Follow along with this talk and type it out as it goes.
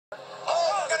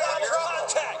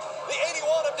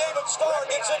David Starr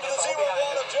gets into the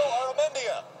 0-1 of Joe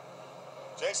Aramendia.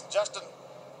 Justin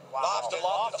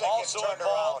Lofton also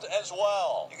involved as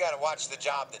well. You got to watch the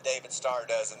job that David Starr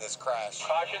does in this crash.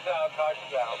 Caution's out,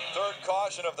 caution's out. Third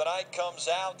caution of the night comes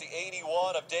out. The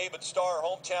 81 of David Starr,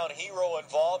 hometown hero,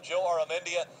 involved. Joe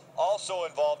Aramendia also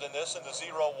involved in this in the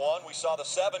 0-1. We saw the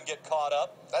 7 get caught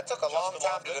up. That took a long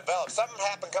time to develop. Something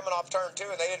happened coming off turn 2,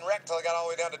 and they didn't wreck till they got all the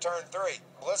way down to turn 3.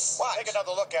 Let's take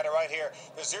another look at it right here.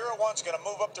 The 0-1's going to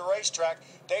move up the racetrack.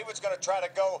 David's going to try to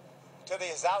go to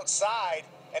his outside,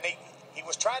 and he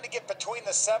was trying to get between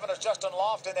the 7 of Justin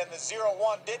Lofton, and the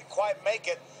 0-1 didn't quite make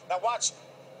it. Now watch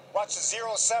the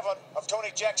 0-7 of Tony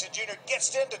Jackson Jr.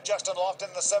 gets into Justin Lofton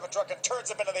in the 7 truck and turns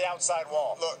him into the outside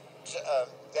wall. Look,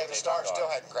 David Starr still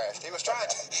hadn't crashed. He was trying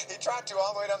to. He tried to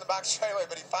all the way down the back straightaway,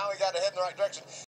 but he finally got to head in the right direction.